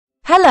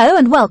Hello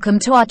and welcome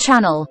to our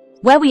channel,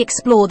 where we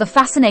explore the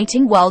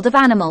fascinating world of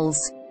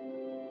animals.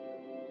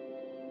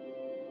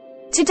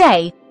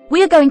 Today,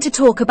 we are going to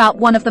talk about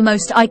one of the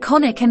most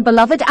iconic and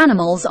beloved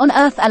animals on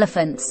Earth: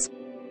 elephants.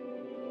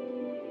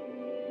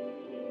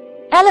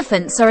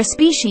 Elephants are a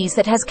species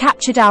that has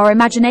captured our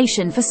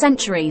imagination for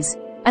centuries,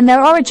 and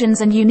their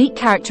origins and unique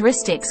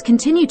characteristics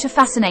continue to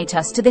fascinate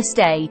us to this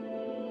day.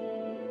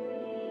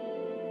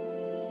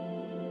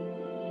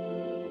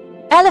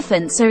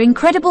 Elephants are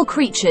incredible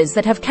creatures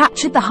that have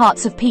captured the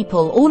hearts of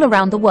people all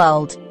around the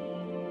world.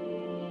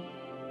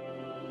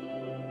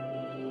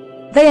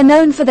 They are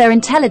known for their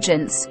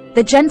intelligence,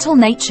 their gentle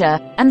nature,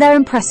 and their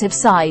impressive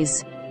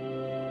size.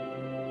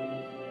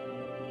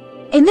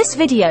 In this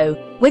video,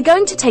 we're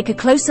going to take a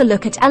closer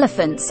look at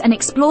elephants and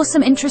explore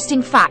some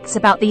interesting facts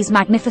about these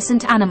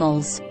magnificent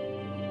animals.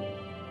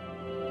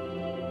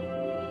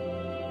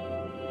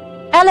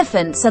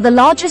 Elephants are the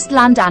largest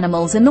land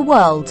animals in the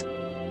world.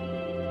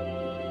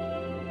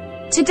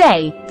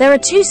 Today, there are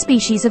two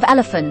species of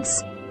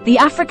elephants, the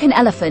African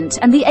elephant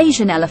and the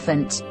Asian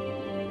elephant.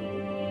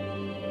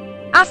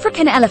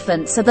 African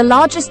elephants are the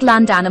largest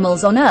land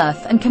animals on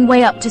Earth and can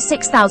weigh up to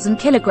 6,000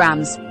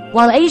 kilograms,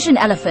 while Asian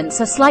elephants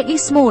are slightly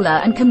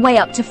smaller and can weigh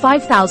up to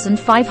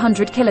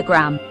 5,500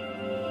 kilograms.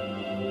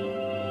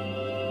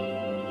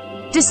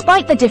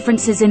 Despite the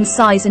differences in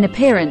size and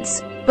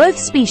appearance, both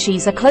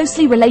species are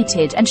closely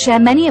related and share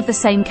many of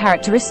the same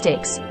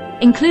characteristics,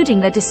 including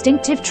their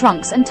distinctive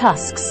trunks and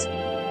tusks.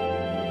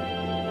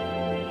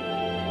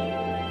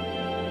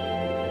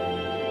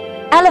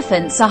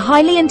 Elephants are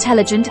highly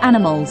intelligent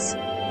animals.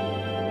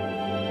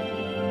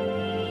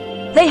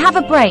 They have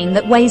a brain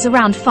that weighs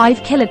around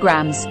 5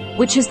 kilograms,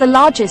 which is the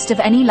largest of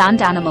any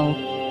land animal.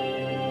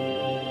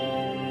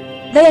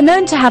 They are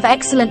known to have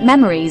excellent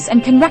memories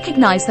and can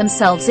recognize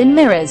themselves in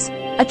mirrors,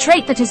 a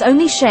trait that is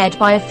only shared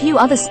by a few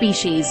other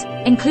species,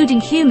 including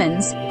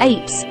humans,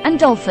 apes, and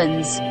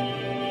dolphins.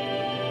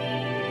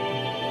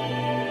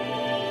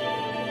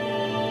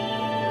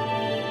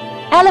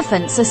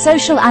 Elephants are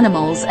social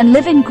animals and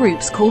live in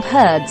groups called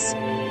herds.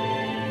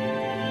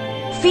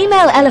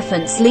 Female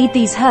elephants lead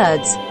these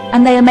herds,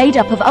 and they are made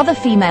up of other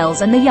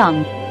females and the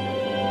young.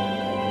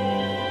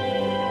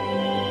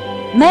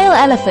 Male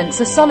elephants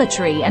are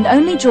solitary and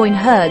only join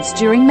herds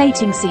during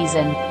mating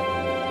season.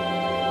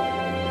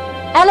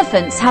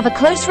 Elephants have a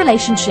close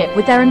relationship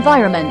with their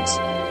environment.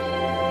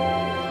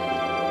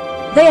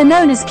 They are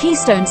known as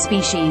keystone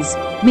species,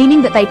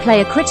 meaning that they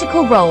play a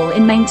critical role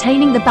in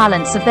maintaining the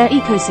balance of their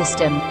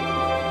ecosystem.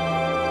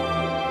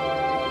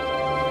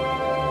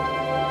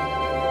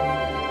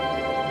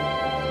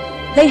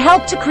 They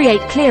help to create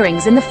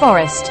clearings in the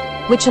forest,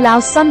 which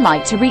allows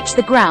sunlight to reach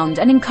the ground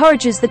and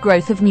encourages the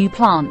growth of new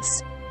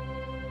plants.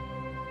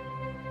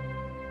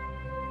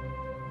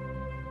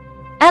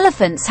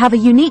 Elephants have a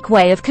unique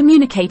way of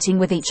communicating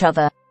with each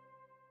other.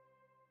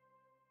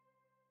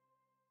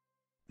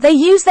 They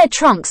use their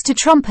trunks to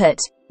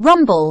trumpet,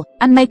 rumble,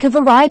 and make a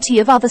variety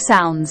of other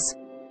sounds.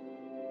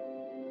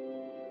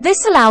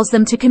 This allows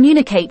them to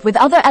communicate with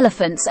other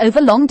elephants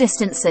over long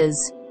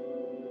distances.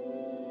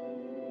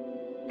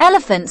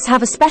 Elephants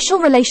have a special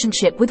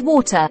relationship with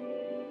water.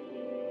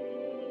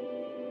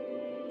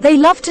 They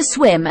love to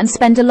swim and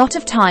spend a lot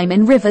of time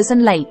in rivers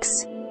and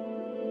lakes.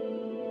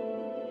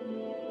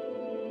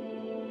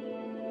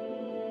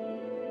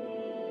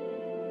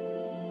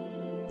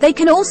 They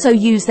can also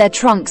use their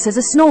trunks as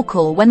a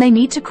snorkel when they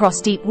need to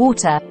cross deep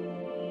water.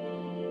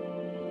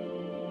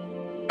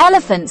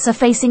 Elephants are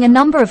facing a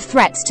number of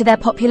threats to their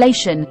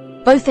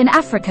population, both in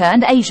Africa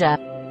and Asia.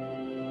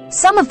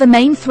 Some of the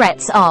main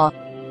threats are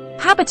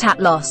habitat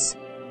loss.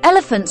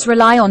 Elephants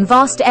rely on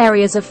vast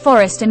areas of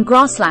forest and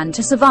grassland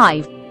to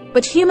survive,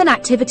 but human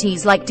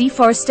activities like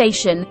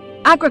deforestation,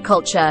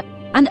 agriculture,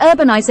 and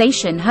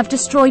urbanization have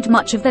destroyed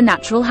much of their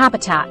natural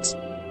habitat.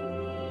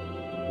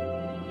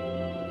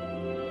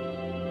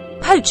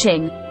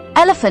 Poaching.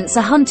 Elephants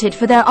are hunted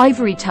for their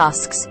ivory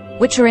tusks,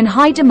 which are in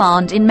high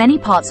demand in many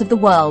parts of the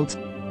world.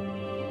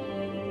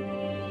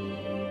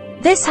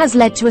 This has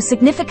led to a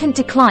significant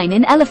decline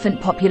in elephant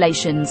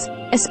populations,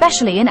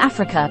 especially in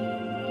Africa.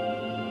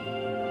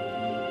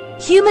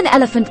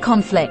 Human-elephant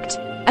conflict.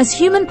 As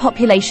human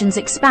populations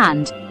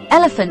expand,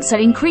 elephants are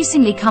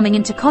increasingly coming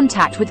into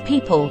contact with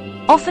people,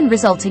 often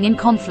resulting in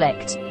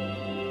conflict.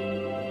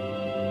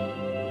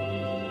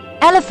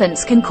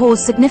 Elephants can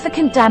cause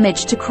significant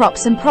damage to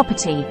crops and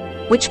property,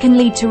 which can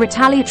lead to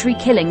retaliatory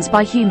killings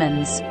by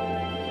humans.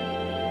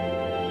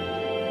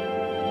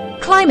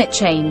 Climate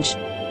change.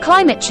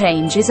 Climate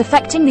change is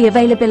affecting the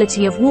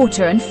availability of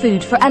water and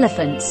food for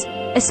elephants,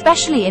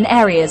 especially in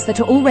areas that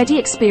are already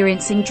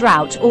experiencing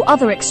drought or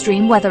other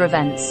extreme weather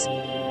events.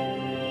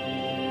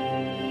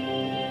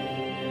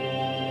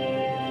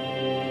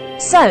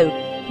 So,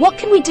 what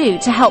can we do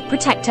to help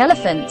protect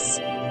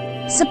elephants?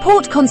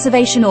 Support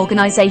conservation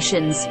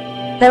organizations.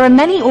 There are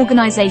many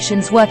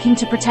organizations working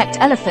to protect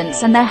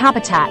elephants and their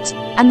habitat,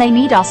 and they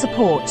need our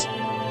support.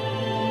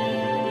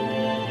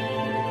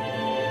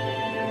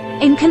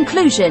 In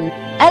conclusion,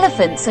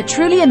 Elephants are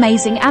truly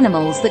amazing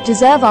animals that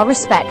deserve our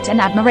respect and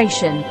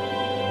admiration.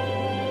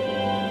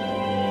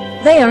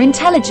 They are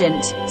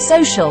intelligent,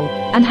 social,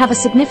 and have a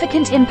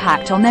significant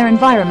impact on their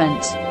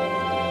environment.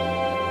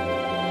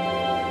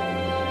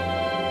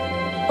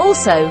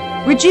 Also,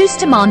 reduce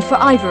demand for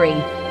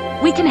ivory.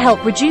 We can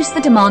help reduce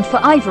the demand for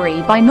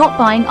ivory by not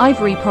buying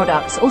ivory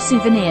products or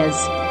souvenirs.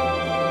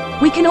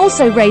 We can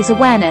also raise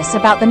awareness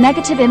about the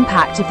negative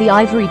impact of the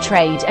ivory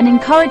trade and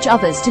encourage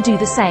others to do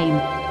the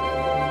same.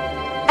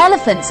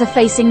 Elephants are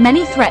facing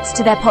many threats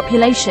to their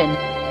population,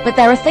 but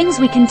there are things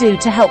we can do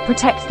to help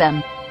protect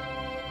them.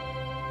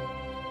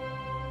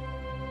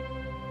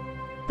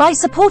 By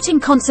supporting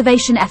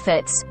conservation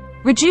efforts,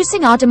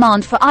 reducing our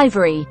demand for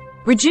ivory,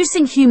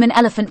 reducing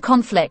human-elephant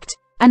conflict,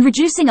 and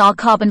reducing our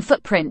carbon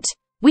footprint,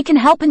 we can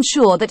help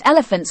ensure that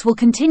elephants will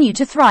continue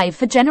to thrive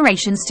for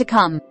generations to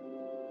come.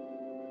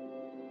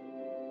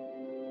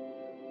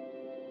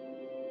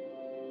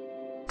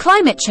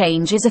 Climate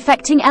change is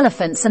affecting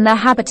elephants and their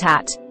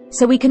habitat,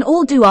 so we can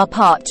all do our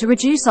part to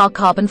reduce our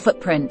carbon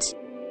footprint.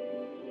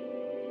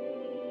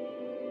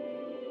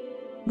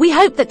 We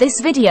hope that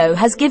this video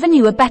has given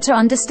you a better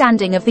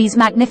understanding of these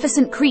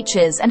magnificent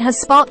creatures and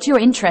has sparked your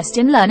interest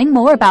in learning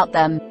more about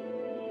them.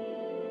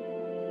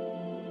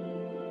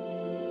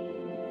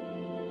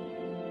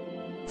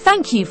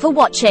 Thank you for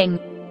watching.